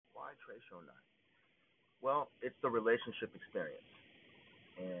Trey Show 9? Well, it's the relationship experience.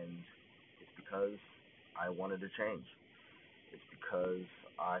 And it's because I wanted to change. It's because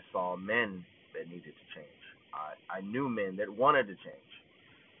I saw men that needed to change. I knew men that wanted to change.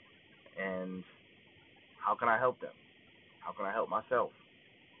 And how can I help them? How can I help myself?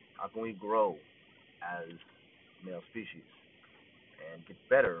 How can we grow as male species and get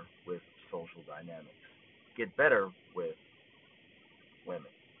better with social dynamics? Get better with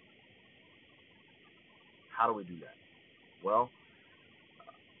women. How do we do that? Well,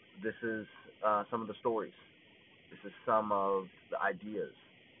 this is some of the stories. This is some of the ideas.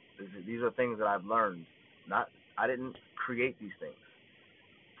 These are things that I've learned. Not I didn't create these things.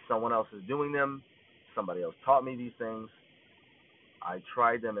 Someone else is doing them. Somebody else taught me these things. I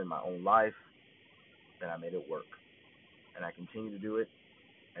tried them in my own life, and I made it work. And I continue to do it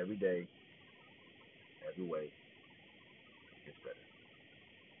every day, every way. It gets better.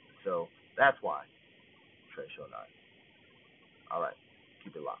 So that's why Trey Show 9. All right,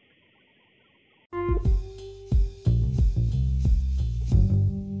 keep it locked.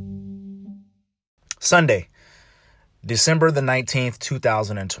 Sunday, December the 19th,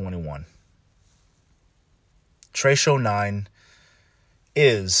 2021. Trey Show 9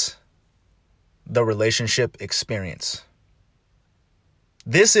 is the relationship experience.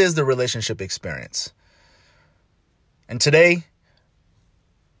 This is the relationship experience. And today,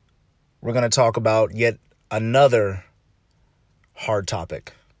 we're going to talk about yet another hard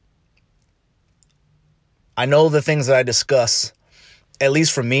topic. I know the things that I discuss, at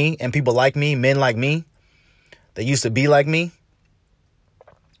least for me and people like me, men like me, that used to be like me,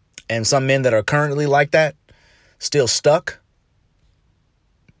 and some men that are currently like that, still stuck.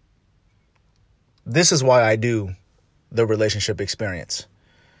 This is why I do the relationship experience.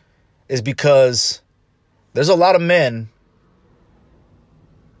 Is because there's a lot of men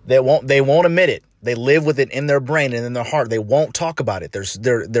that won't admit it. They live with it in their brain and in their heart. They won't talk about it.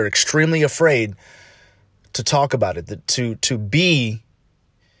 They're extremely afraid to talk about it, to be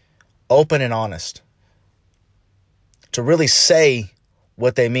open and honest, to really say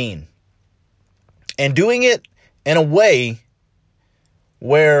what they mean, and doing it in a way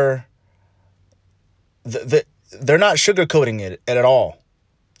where they're not sugarcoating it at all.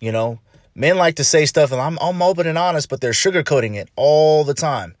 You know, men like to say stuff and I'm open and honest, but they're sugarcoating it all the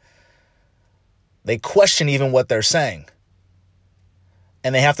time. They question even what they're saying.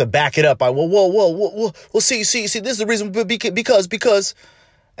 And they have to back it up by, whoa, see, this is the reason, because,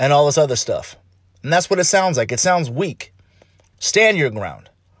 and all this other stuff. And that's what it sounds like. It sounds weak. Stand your ground.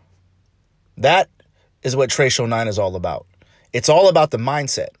 That is what Trey Show 9 is all about. It's all about the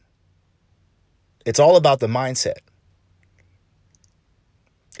mindset. It's all about the mindset.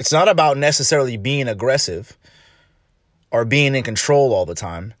 It's not about necessarily being aggressive or being in control all the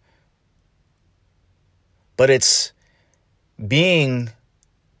time, but it's being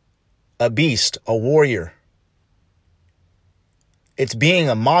a beast, a warrior. It's being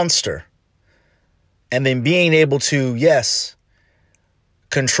a monster, and then being able to, yes,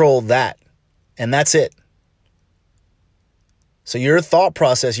 control that. And that's it. So your thought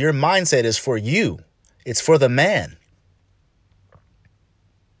process, your mindset is for you. It's for the man.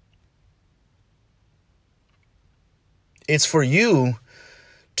 It's for you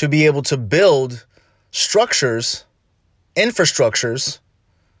to be able to build structures, infrastructures,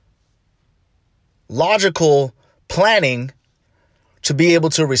 logical planning to be able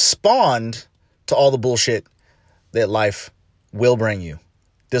to respond to all the bullshit that life will bring you.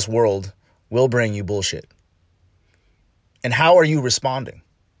 This world will bring you bullshit. And how are you responding?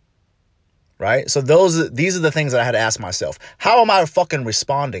 Right? So these are the things that I had to ask myself. How am I fucking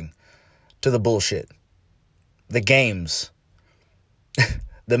responding to the bullshit? The games,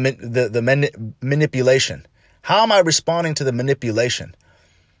 the manipulation. How am I responding to the manipulation?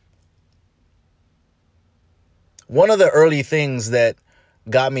 One of the early things that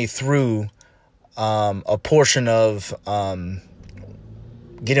got me through a portion of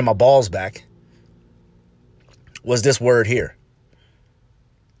getting my balls back was this word here.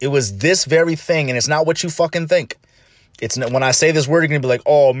 It was this very thing, and it's not what you fucking think. It's not, when I say this word, you're going to be like,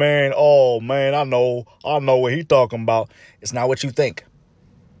 oh man, I know what he talking about. It's not what you think.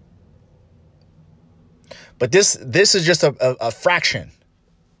 But this is just a fraction.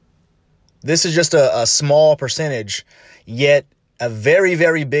 This is just a small percentage, yet a very,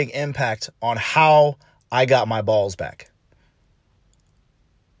 very big impact on how I got my balls back.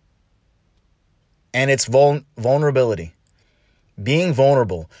 And it's vulnerability. Being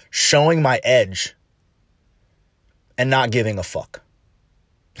vulnerable, showing my edge, and not giving a fuck.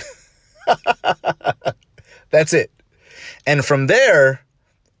 That's it. And from there,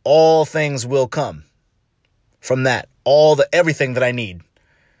 all things will come from that. Everything that I need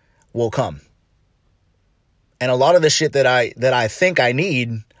will come. And a lot of the shit that I think I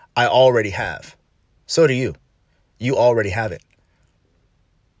need, I already have. So do you. You already have it.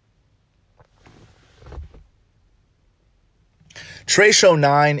 Trey Show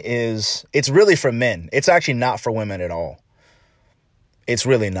 9 it's really for men. It's actually not for women at all. It's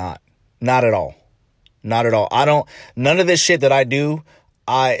really not. Not at all. Not at all. None of this shit that I do,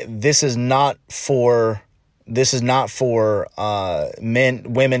 this is not for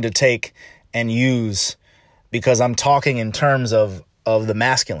women to take and use, because I'm talking in terms of the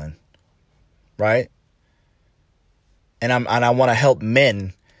masculine, right? And I want to help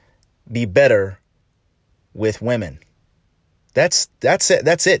men be better with women. That's it.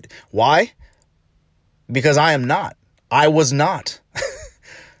 That's it. Why? Because I am not. I was not.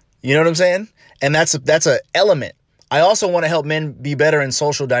 You know what I'm saying? And that's a element. I also want to help men be better in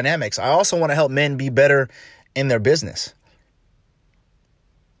social dynamics. I also want to help men be better in their business.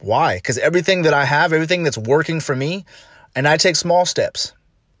 Why? Because everything that I have, everything that's working for me, and I take small steps.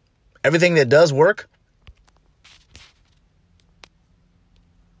 Everything that does work,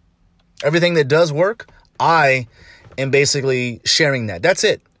 I am basically sharing that. That's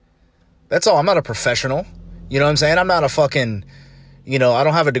it. That's all. I'm not a professional. You know what I'm saying? I'm not a fucking, I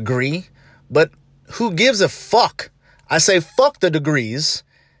don't have a degree, but who gives a fuck? I say fuck the degrees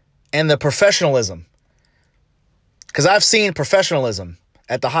and the professionalism. Because I've seen professionalism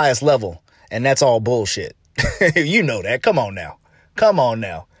at the highest level, and that's all bullshit. You know that. Come on now.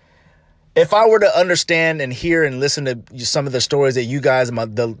 If I were to understand and hear and listen to some of the stories that you guys,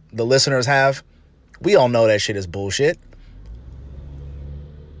 the listeners have, we all know that shit is bullshit.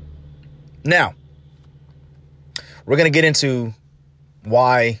 Now, we're going to get into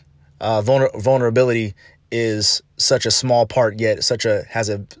why vulnerability is such a small part, yet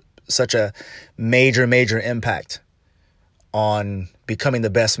has such a major impact on becoming the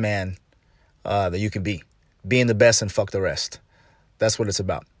best man that you can be. Being the best and fuck the rest. That's what it's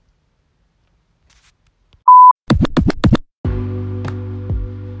about.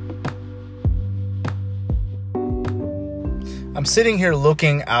 I'm sitting here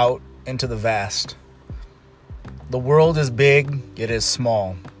looking out into the vast. The world is big, it is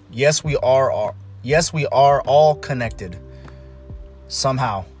small. Yes, we are all connected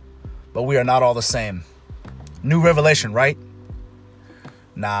somehow, but we are not all the same. New revelation, right?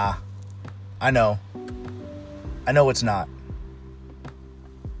 Nah, I know it's not.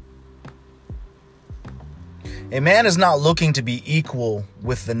 A man is not looking to be equal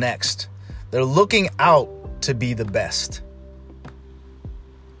with the next. They're looking out to be the best.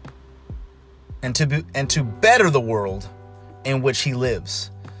 And to better the world in which he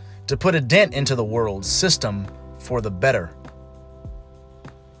lives. To put a dent into the world's system for the better.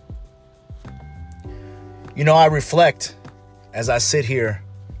 I reflect as I sit here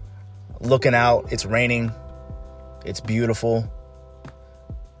looking out. It's raining. It's beautiful.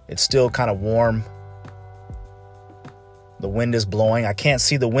 It's still kind of warm. The wind is blowing. I can't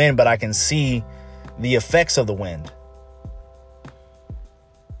see the wind, but I can see the effects of the wind.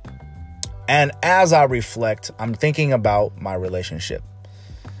 And as I reflect, I'm thinking about my relationship.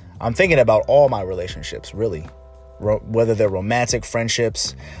 I'm thinking about all my relationships, really, whether they're romantic,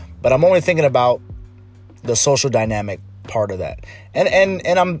 friendships, but I'm only thinking about the social dynamic part of that. And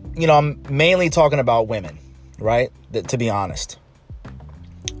I'm mainly talking about women, right? To be honest,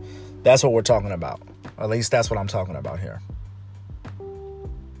 that's what we're talking about. Or at least that's what I'm talking about here.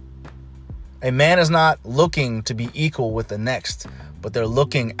 A man is not looking to be equal with the next, but they're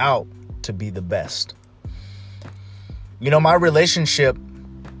looking out to be the best. My relationship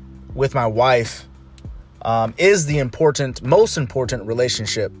with my wife is the most important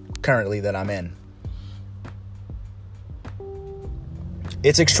relationship currently that I'm in.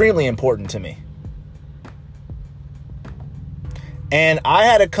 It's extremely important to me. And I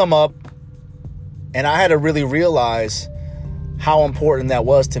had to come up and I had to really realize how important that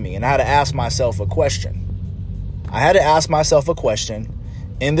was to me. And I had to ask myself a question.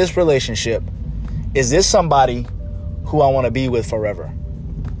 In this relationship, is this somebody who I want to be with forever?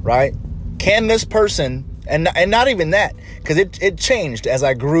 Right? Can this person, and not even that, because it changed as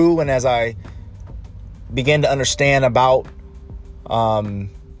I grew and as I began to understand about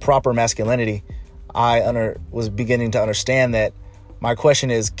proper masculinity. I was beginning to understand that my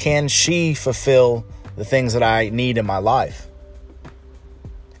question is, can she fulfill the things that I need in my life?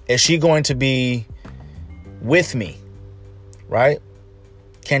 Is she going to be with me? Right?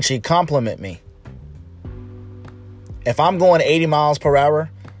 Can she compliment me? If I'm going 80 miles per hour,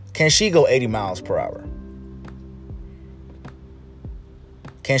 can she go 80 miles per hour?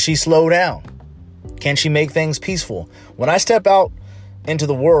 Can she slow down? Can she make things peaceful? When I step out into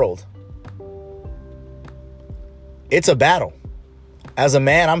the world, it's a battle. As a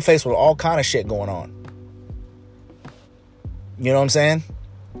man, I'm faced with all kind of shit going on. You know what I'm saying?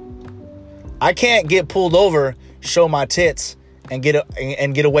 I can't get pulled over, show my tits, and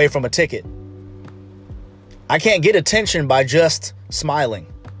get away from a ticket. I can't get attention by just smiling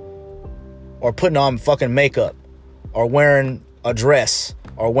or putting on fucking makeup or wearing a dress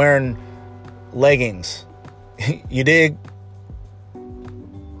or wearing leggings. You dig?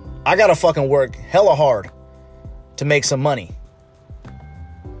 I gotta fucking work hella hard to make some money.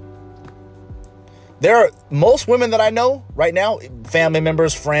 Most women that I know right now, family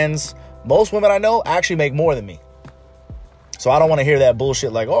members, friends, most women I know actually make more than me. So I don't want to hear that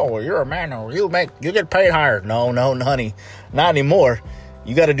bullshit like, oh, well, you're a man, or you get paid higher. No, honey, not anymore.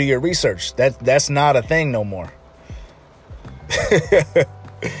 You got to do your research. That's not a thing no more.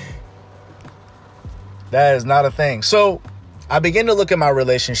 That is not a thing. So I begin to look at my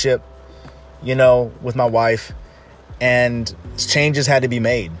relationship, with my wife, and changes had to be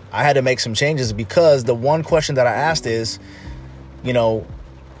made. I had to make some changes because the one question that I asked is,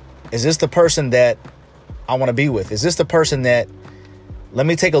 is this the person that I want to be with? Is this the person that, let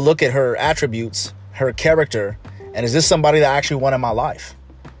me take a look at her attributes, her character, and is this somebody that I actually want in my life?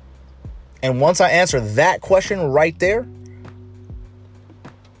 And once I answered that question right there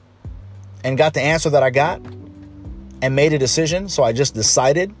and got the answer that I got and made a decision, so I just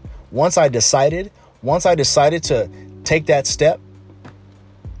decided, once I decided to take that step,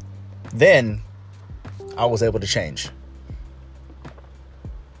 then I was able to change.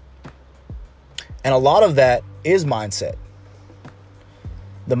 And a lot of that is mindset.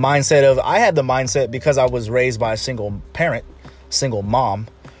 I had the mindset because I was raised by a single parent, single mom.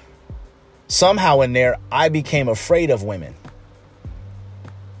 Somehow in there, I became afraid of women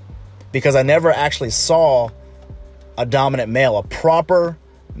because I never actually saw a dominant male, a proper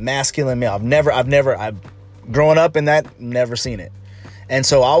masculine male. I've growing up in that, never seen it. And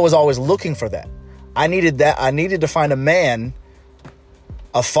so I was always looking for that. I needed to find a man,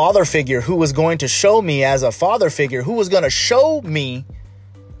 a father figure who was going to show me as a father figure, who was going to show me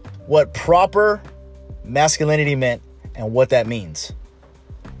what proper masculinity meant and what that means.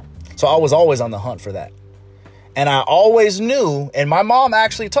 So I was always on the hunt for that. And I always knew, and my mom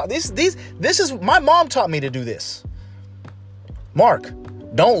actually taught my mom taught me to do this. Mark,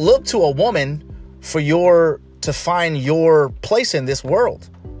 don't look to a woman to find your place in this world.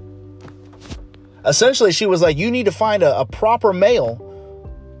 Essentially, she was like, you need to find a proper male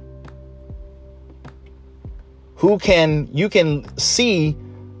you can see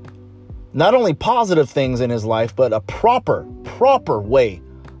not only positive things in his life, but a proper way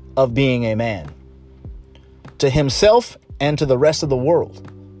of being a man to himself and to the rest of the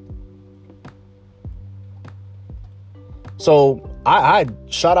world. So I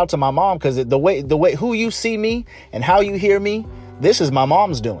shout out to my mom, because the way who you see me and how you hear me, this is my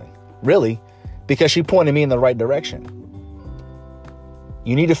mom's doing, really, because she pointed me in the right direction.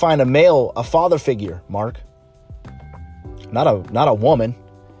 You need to find a male, a father figure, Mark. Not a woman.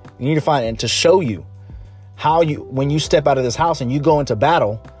 You need to find, and to show you how when you step out of this house and you go into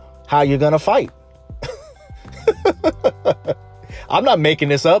battle, how you're going to fight. I'm not making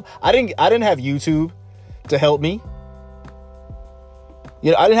this up. I didn't have YouTube to help me.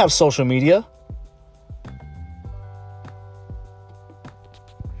 I didn't have social media.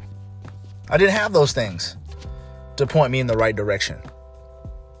 I didn't have those things to point me in the right direction.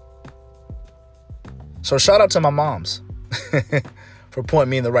 So shout out to my moms for pointing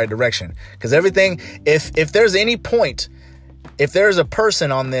me in the right direction. Because everything, if there's any point, if there's a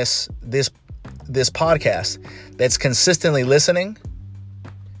person on this podcast that's consistently listening,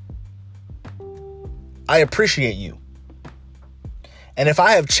 I appreciate you. And if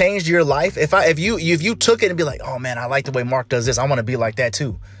I have changed your life, if you took it and be like, oh man, I like the way Mark does this, I want to be like that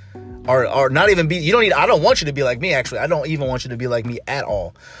too. Or not even be, I don't want you to be like me, actually. I don't even want you to be like me at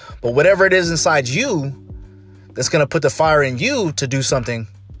all. But whatever it is inside you that's going to put the fire in you to do something,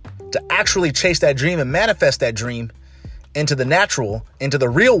 to actually chase that dream and manifest that dream into the natural, into the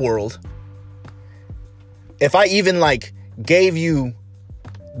real world. If I even gave you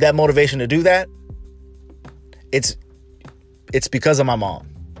that motivation to do that, it's because of my mom.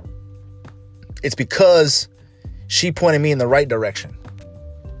 It's because she pointed me in the right direction.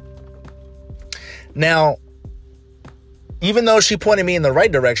 Now, even though she pointed me in the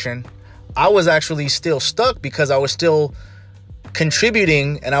right direction, I was actually still stuck because I was still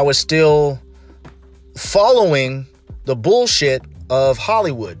contributing and I was still following the bullshit of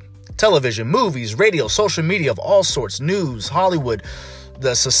Hollywood, television, movies, radio, social media of all sorts, news, Hollywood,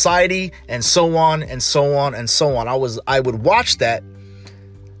 the society, and so on and so on and so on. I would watch that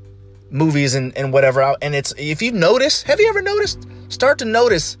movies and whatever. And it's, if you notice, have you ever noticed? Start to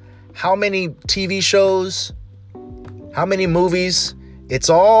notice how many TV shows, how many movies, it's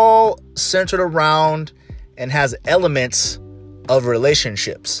all centered around and has elements of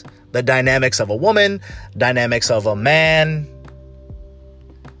relationships. The dynamics of a woman, dynamics of a man.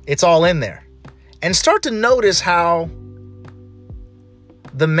 It's all in there. And start to notice how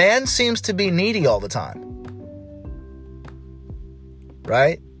the man seems to be needy all the time.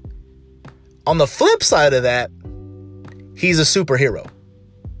 Right? On the flip side of that, he's a superhero.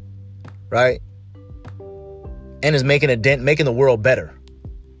 Right? And is making a dent, making the world better.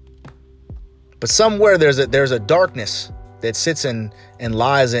 But somewhere there's a darkness that sits and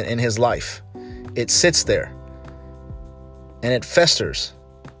lies in his life. It sits there. And it festers.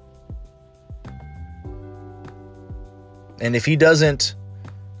 And if he doesn't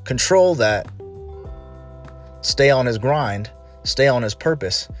control that, stay on his grind, stay on his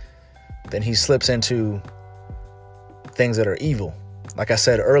purpose, then he slips into things that are evil. Like I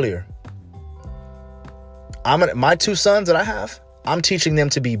said earlier, my 2 sons that I have, I'm teaching them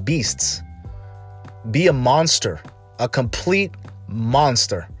to be beasts. Be a monster, a complete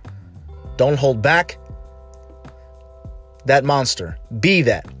monster. Don't hold back. That monster. Be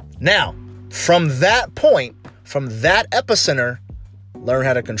that. Now, from that point, from that epicenter, learn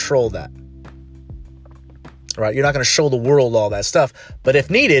how to control that. Right? You're not going to show the world all that stuff, but if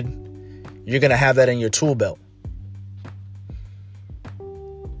needed, you're going to have that in your tool belt.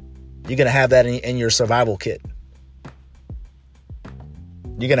 You're going to have that in your survival kit.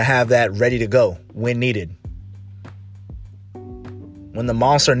 You're going to have that ready to go when needed. When the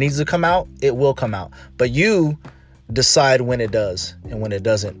monster needs to come out, it will come out. But you decide when it does and when it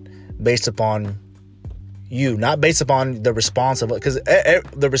doesn't, based upon you, not based upon the response of it. Because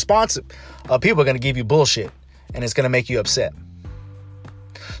the response of people are going to give you bullshit and it's going to make you upset.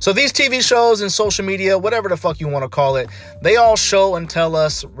 So these TV shows and social media, whatever the fuck you want to call it, they all show and tell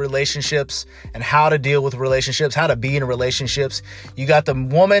us relationships and how to deal with relationships, how to be in relationships. You got the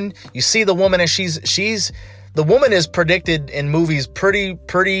woman, you see the woman, and the woman is predicted in movies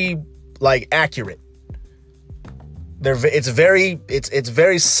pretty like accurate. It's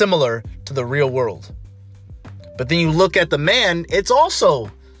very similar to the real world. But then you look at the man, it's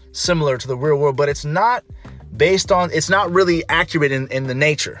also similar to the real world, but it's not really accurate in the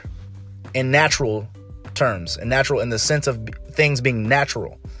nature, in natural terms, and natural in the sense of things being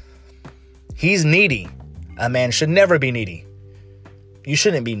natural. He's needy. A man should never be needy. You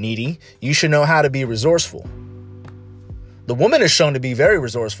shouldn't be needy. You should know how to be resourceful. The woman is shown to be very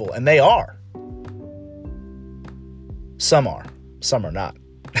resourceful, and they are. Some are not.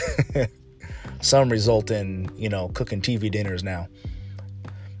 Some result in, cooking TV dinners now.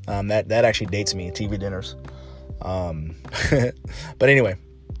 That actually dates me, TV dinners. But anyway,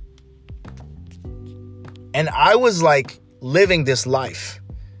 and I was like living this life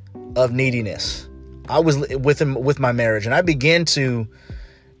of neediness. I was with my marriage, and I began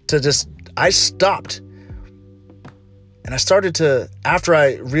I stopped, and I started to, after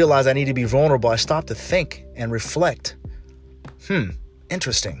I realized I need to be vulnerable, I stopped to think and reflect.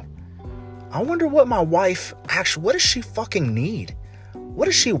 Interesting. I wonder what my wife what does she fucking need? What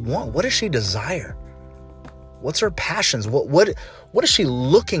does she want? What does she desire? What's her passions? What is she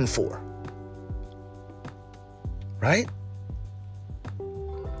looking for? Right?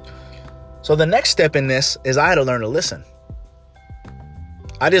 So the next step in this is I had to learn to listen.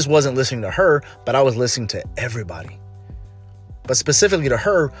 I just wasn't listening to her, but I was listening to everybody. But specifically to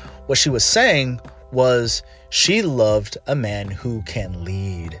her, what she was saying was she loved a man who can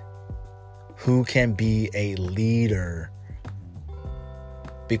lead, who can be a leader,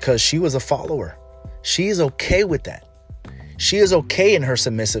 because she was a follower. She's okay with that. She is okay in her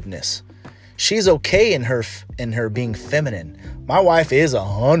submissiveness. She's okay in her being feminine. My wife is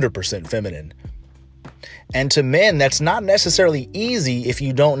 100% feminine. And to men, that's not necessarily easy if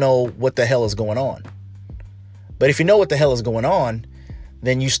you don't know what the hell is going on. But if you know what the hell is going on,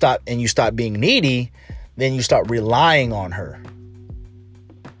 then you stop being needy, then you start relying on her.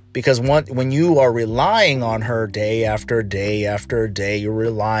 Because when you are relying on her day after day after day,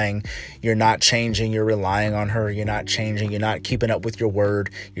 you're not changing, you're relying on her, you're not changing, you're not keeping up with your word,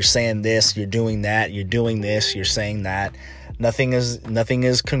 you're saying this, you're doing that, you're doing this, you're saying that. Nothing is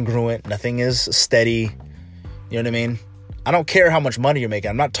congruent, nothing is steady. You know what I mean? I don't care how much money you're making.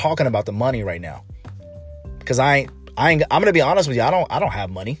 I'm not talking about the money right now. Because I'm going to be honest with you, I don't have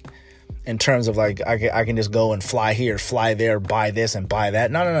money. In terms of like, I can just go and fly here, fly there, buy this and buy that.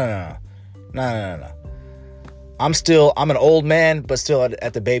 No. I'm an old man, but still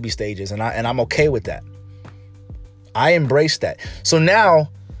at the baby stages, and I'm okay with that. I embrace that. So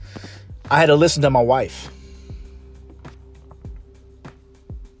now I had to listen to my wife.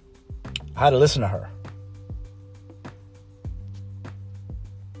 I had to listen to her.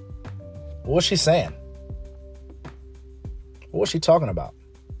 What was she saying? What was she talking about?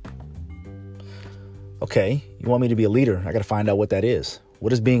 Okay, you want me to be a leader? I got to find out what that is.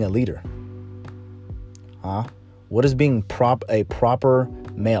 What is being a leader? Huh? What is being a proper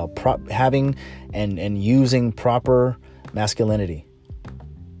male? Having and using proper masculinity.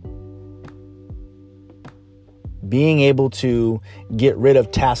 Being able to get rid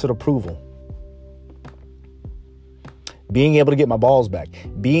of tacit approval. Being able to get my balls back.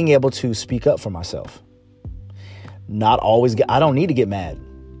 Being able to speak up for myself. Not always I don't need to get mad.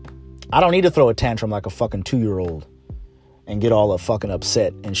 I don't need to throw a tantrum like a fucking 2-year-old and get all fucking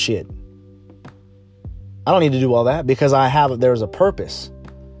upset and shit. I don't need to do all that because there's a purpose.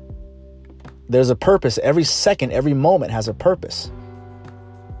 There's a purpose. Every second, every moment has a purpose.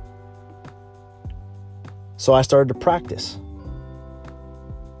 So I started to practice.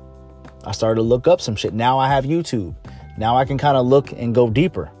 I started to look up some shit. Now I have YouTube. Now I can kind of look and go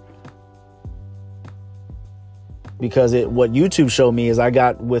deeper. Because what YouTube showed me is I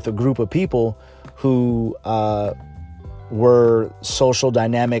got with a group of people who were social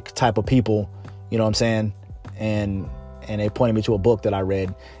dynamic type of people, you know what I'm saying? And they pointed me to a book that I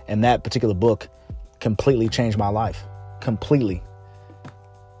read. And that particular book completely changed my life. Completely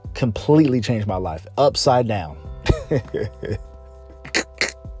changed my life. Upside down.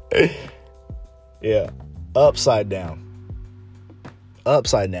 Yeah. Upside down.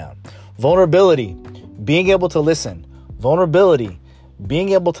 Vulnerability. Being able to listen. Vulnerability. Being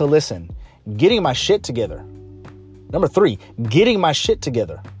able to listen. Getting my shit together. Number 3, getting my shit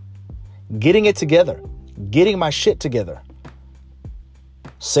together. Getting it together. Getting my shit together.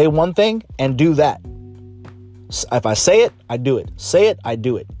 Say one thing and do that. If I say it, I do it. Say it, I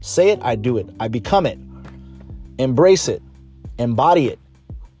do it. Say it, I do it. I become it. Embrace it. Embody it.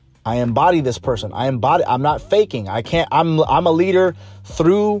 I embody this person. I'm not faking. I'm a leader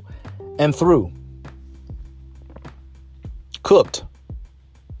through and through. Cooked.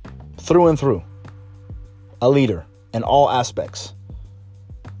 Through and through. A leader in all aspects.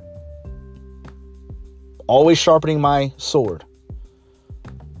 Always sharpening my sword.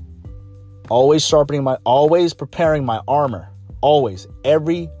 Always preparing my armor. Always.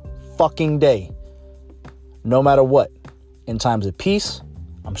 Every fucking day. No matter what. In times of peace,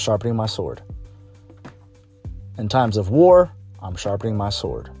 I'm sharpening my sword. In times of war, I'm sharpening my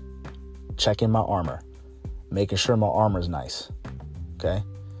sword. Checking my armor. Making sure my armor is nice. Okay?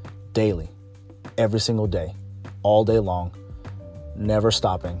 Daily. Every single day. All day long. Never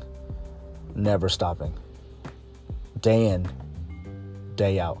stopping. Never stopping. Day in,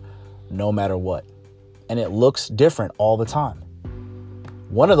 day out. No matter what. And it looks different all the time.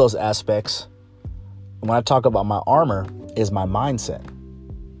 One of those aspects, when I talk about my armor, is my mindset.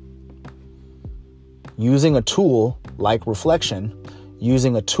 Using a tool like reflection,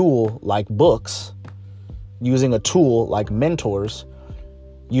 using a tool like books, using a tool like mentors,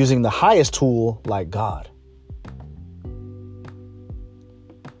 using the highest tool like God.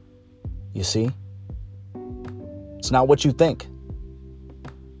 You see? It's not what you think.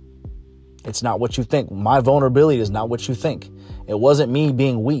 It's not what you think. My vulnerability is not what you think. It wasn't me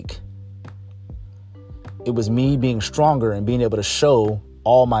being weak. It was me being stronger and being able to show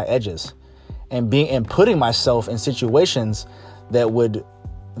all my edges and putting myself in situations that would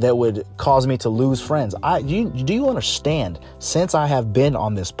cause me to lose friends. Do you understand? Since I have been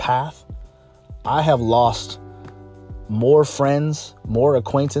on this path, I have lost more friends, more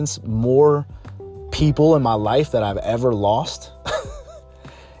acquaintance, more people in my life that I've ever lost.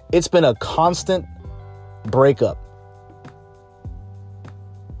 It's been a constant breakup,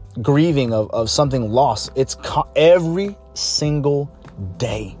 grieving of something lost. It's every single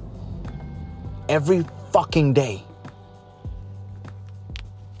day, every fucking day.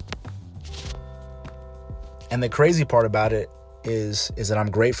 And the crazy part about it is that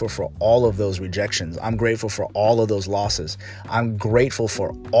I'm grateful for all of those rejections. I'm grateful for all of those losses. I'm grateful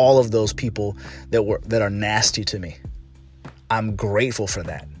for all of those people that are nasty to me. I'm grateful for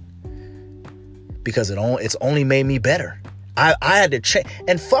that because it's only made me better. I had to change,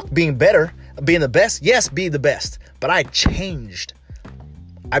 and fuck being better, being the best. Yes, be the best, but I changed.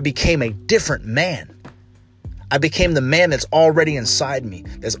 I became a different man. I became the man that's already inside me,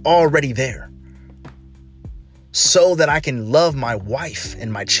 that's already there, so that I can love my wife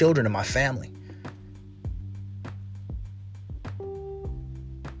and my children and my family.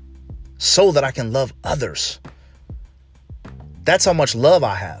 So that I can love others That's how much love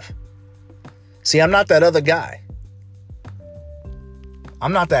I have. See, I'm not that other guy.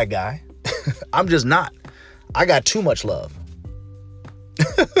 I'm not that guy. I'm just not. I got too much love.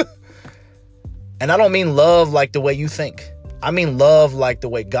 And I don't mean love like the way you think. I mean love like the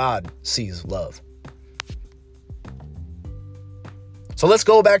way God sees love. So let's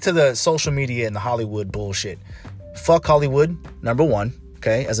go back to the social media and the Hollywood bullshit. Fuck Hollywood, number one.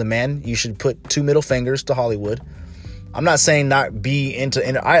 Okay, as a man, you should put 2 middle fingers to Hollywood. I'm not saying not be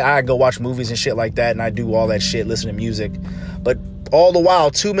into. I go watch movies and shit like that, and I do all that shit, listen to music. But all the while,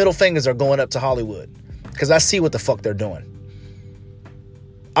 2 middle fingers are going up to Hollywood because I see what the fuck they're doing.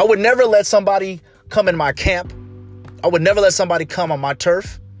 I would never let somebody come in my camp. I would never let somebody come on my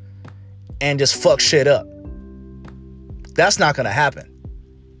turf and just fuck shit up. That's not going to happen.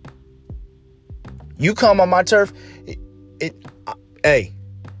 You come on my turf, hey,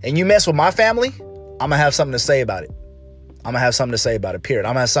 and you mess with my family, I'm going to have something to say about it. I'm going to have something to say about it, period.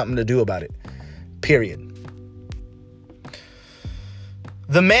 I'm going to have something to do about it, period.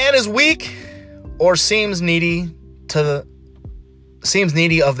 The man is weak or seems needy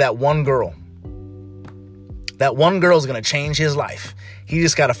of that one girl. That one girl is going to change his life. He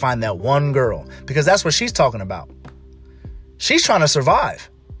just got to find that one girl because that's what she's talking about. She's trying to survive.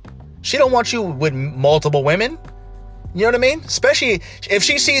 She don't want you with multiple women. You know what I mean? Especially if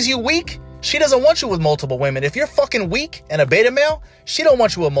she sees you weak, she doesn't want you with multiple women. If you're fucking weak and a beta male, she don't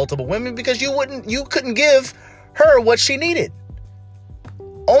want you with multiple women because you couldn't give her what she needed.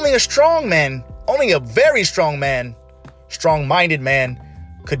 Only a strong man, only a very strong man, strong-minded man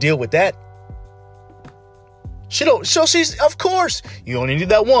could deal with that. She's, of course, you only need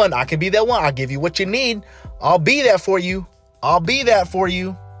that one. I can be that one. I'll give you what you need. I'll be that for you. I'll be that for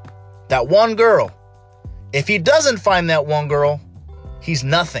you. That one girl. If he doesn't find that one girl, he's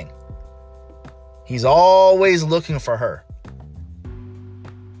nothing. He's always looking for her.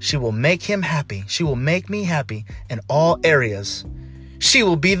 She will make him happy. She will make me happy in all areas. She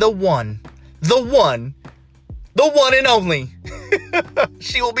will be the one and only.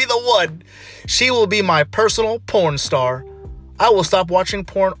 She will be the one. She will be my personal porn star. I will stop watching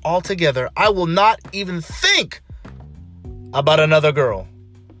porn altogether. I will not even think about another girl.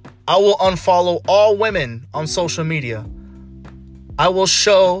 I will unfollow all women on social media. I will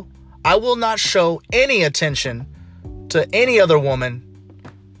not show any attention to any other woman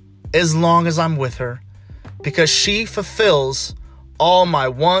as long as I'm with her because she fulfills all my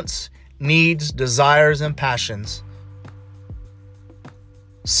wants, needs, desires, and passions.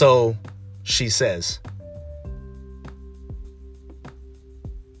 So she says,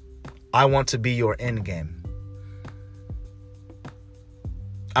 I want to be your end game.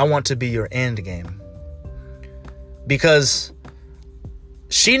 I want to be your end game. Because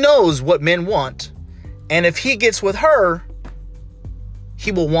she knows what men want. And if he gets with her,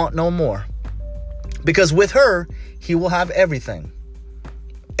 he will want no more. Because with her, he will have everything.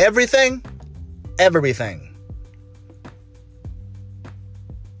 Everything. Everything.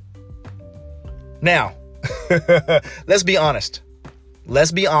 Now, let's be honest.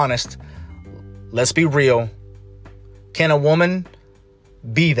 Let's be honest. Let's be real. Can a woman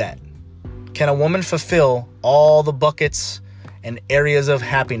be that? Can a woman fulfill all the buckets and areas of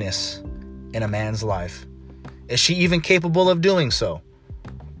happiness in a man's life? Is she even capable of doing so?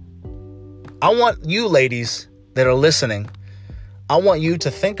 I want you ladies that are listening, I want you to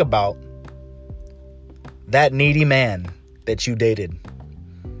think about that needy man that you dated.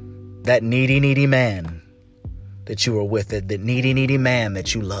 That needy man that you were with. That needy man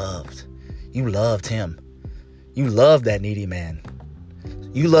that you loved. You loved him. You loved that needy man.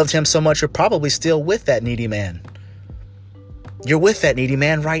 You loved him so much you're probably still with that needy man. You're with that needy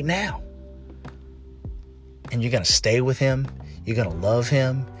man right now. And you're going to stay with him. You're going to love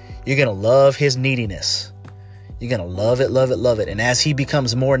him. You're going to love his neediness. You're going to love it, love it, love it. And as he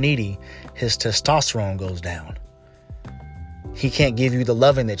becomes more needy, his testosterone goes down. He can't give you the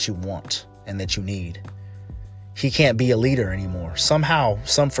loving that you want and that you need. He can't be a leader anymore. Somehow,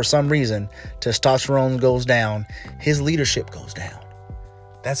 for some reason, testosterone goes down. His leadership goes down.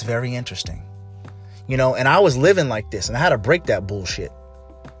 That's very interesting. You know, and I was living like this and I had to break that bullshit.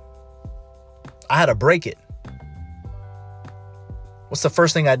 I had to break it. What's the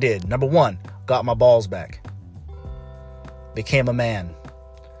first thing I did? Number one, got my balls back. Became a man.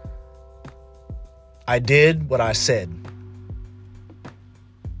 I did what I said.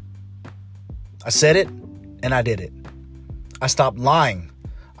 I said it and I did it. I stopped lying.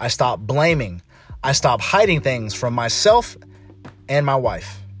 I stopped blaming. I stopped hiding things from myself and my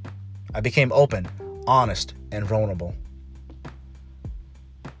wife. I became open, honest, and vulnerable.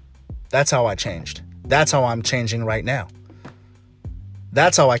 That's how I changed. That's how I'm changing right now.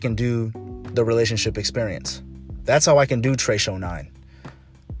 That's how I can do the relationship experience. That's how I can do Trey Show 9,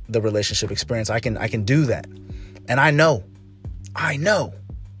 the relationship experience. I can do that. And I know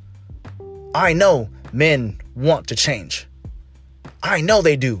men want to change. I know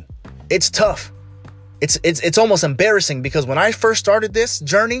they do. It's tough. It's almost embarrassing, because when I first started this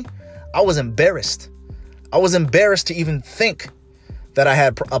journey, I was embarrassed. I was embarrassed to even think that I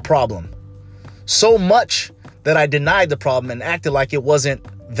had a problem. So much that I denied the problem and acted like it wasn't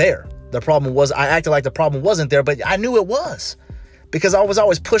there. I acted like the problem wasn't there, but I knew it was, because I was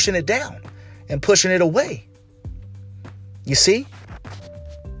always pushing it down and pushing it away. You see?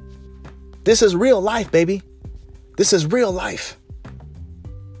 This is real life, baby. This is real life.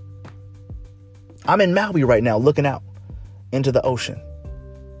 I'm in Maui right now, looking out into the ocean,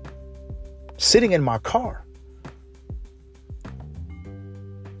 sitting in my car,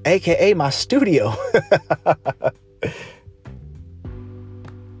 aka my studio.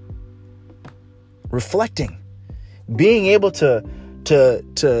 Reflecting, being able to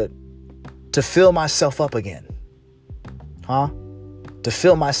fill myself up again. To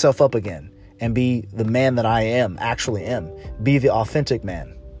fill myself up again and be the man that I actually am. Be the authentic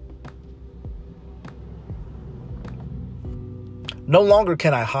man. No longer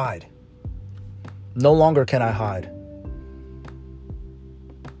can I hide. No longer can I hide.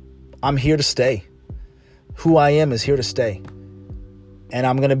 I'm here to stay. Who I am is here to stay. And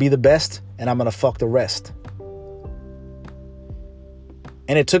I'm going to be the best, and I'm going to fuck the rest.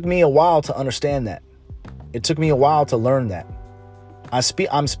 And it took me a while to understand that. It took me a while to learn that.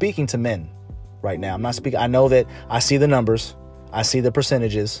 I'm speaking to men right now. I'm not speaking. I know that I see the numbers. I see the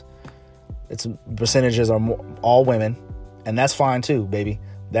percentages. Percentages are all women, and that's fine too, baby.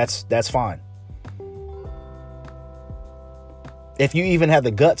 That's fine. If you even have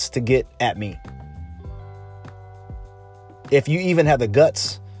the guts to get at me, if you even have the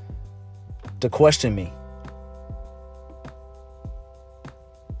guts to question me,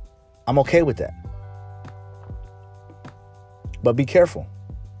 I'm okay with that. But be careful.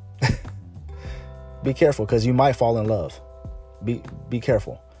 Be careful, because you might fall in love. Be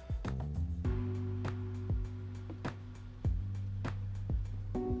careful.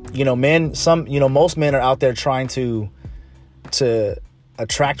 Most men are out there trying to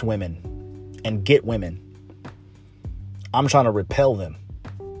attract women and get women. I'm trying to repel them,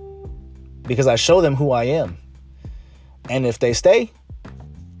 because I show them who I am. And if they stay,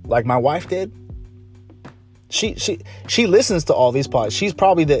 like my wife did, she listens to all these podcasts. She's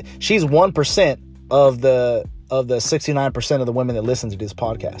 1% of the 69% of the women that listen to this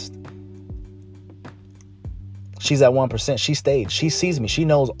podcast. She's at 1%. She stayed. She sees me. She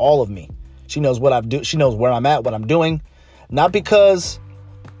knows all of me. She knows what I do. She knows where I'm at, what I'm doing. Not because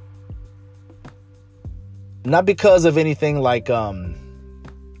of anything like, I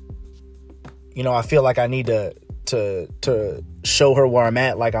feel like I need to show her where I'm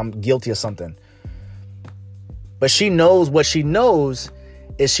at, like I'm guilty of something. But she knows what she knows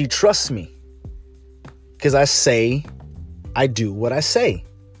is she trusts me. Because I do what I say.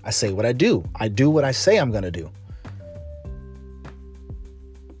 I say what I do. I do what I say I'm going to do.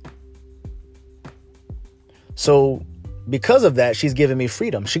 So because of that, she's giving me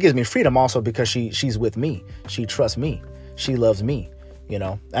freedom. She gives me freedom also because she's with me. She trusts me. She loves me.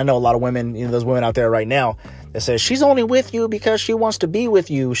 I know a lot of women, there's women out there right now that says she's only with you because she wants to be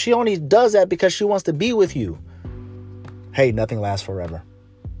with you. She only does that because she wants to be with you. Hey, nothing lasts forever.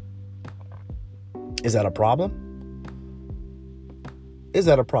 Is that a problem? Is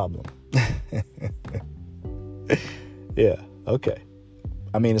that a problem? Yeah, okay.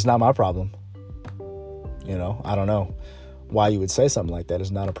 I mean, it's not my problem. I don't know why you would say something like that.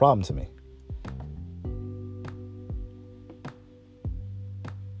 It's not a problem to me.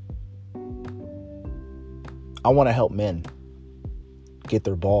 I want to help men get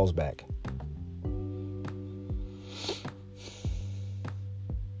their balls back.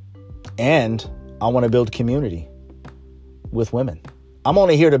 And I want to build community with women. I'm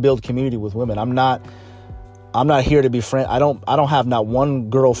only here to build community with women. I'm not here to be friend. I don't have not one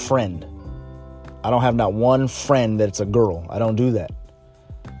girlfriend. I don't have not one friend that's a girl. I don't do that.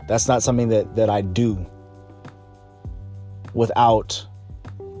 That's not something that I do without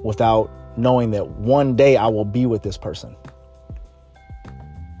knowing that one day I will be with this person.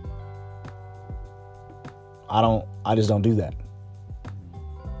 I just don't do that.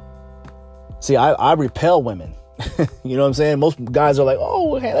 See, I repel women. You know what I'm saying? Most guys are like,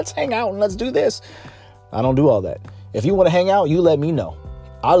 oh, hey, let's hang out and let's do this. I don't do all that. If you want to hang out, you let me know.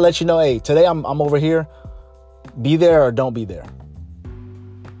 I'll let you know, hey, today I'm over here. Be there or don't be there.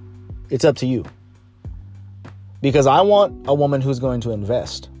 It's up to you. Because I want a woman who's going to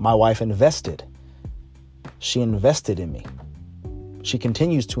invest. My wife invested. She invested in me. She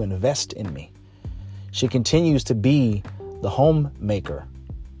continues to invest in me. She continues to be the homemaker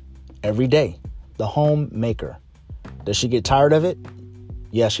every day. The homemaker. Does she get tired of it?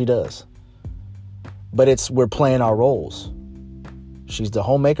 Yes, she does. But we're playing our roles. She's the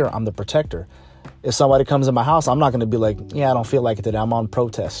homemaker. I'm the protector. If somebody comes in my house, I'm not going to be like, yeah, I don't feel like it today. I'm on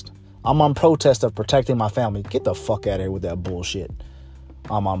protest. I'm on protest of protecting my family. Get the fuck out of here with that bullshit.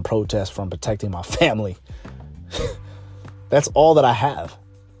 I'm on protest from protecting my family. That's all that I have.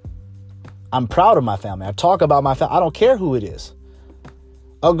 I'm proud of my family. I talk about my family. I don't care who it is.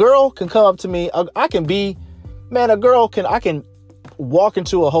 A girl can come up to me. I can walk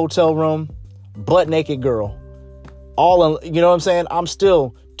into a hotel room, butt naked girl. You know what I'm saying? I'm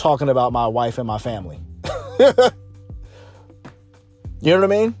still talking about my wife and my family. You know what I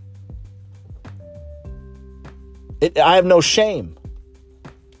mean? I have no shame.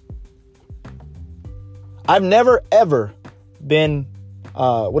 I've never, ever been,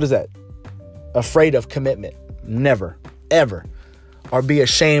 afraid of commitment. Never, ever. Or be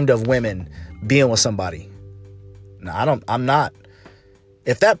ashamed of women being with somebody. No, I'm not.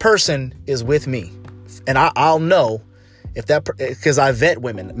 If that person is with me, and I'll know if because I vet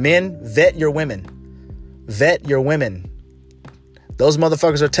women. Men, vet your women. Vet your women. Those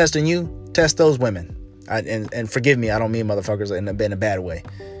motherfuckers are testing you. Test those women. And forgive me, I don't mean motherfuckers in a bad way.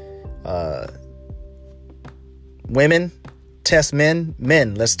 Women, test men.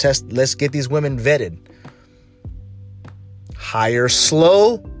 Men, let's get these women vetted. Hire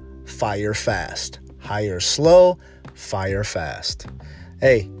slow, fire fast. Hire slow, fire fast.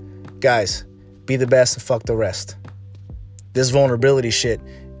 Hey, guys, be the best and fuck the rest. This vulnerability shit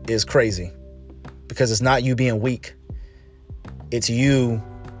is crazy because it's not you being weak. It's you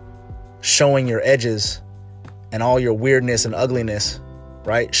showing your edges and all your weirdness and ugliness,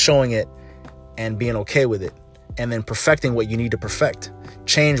 right? Showing it and being okay with it. And then perfecting what you need to perfect.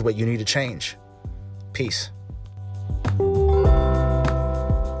 Change what you need to change. Peace.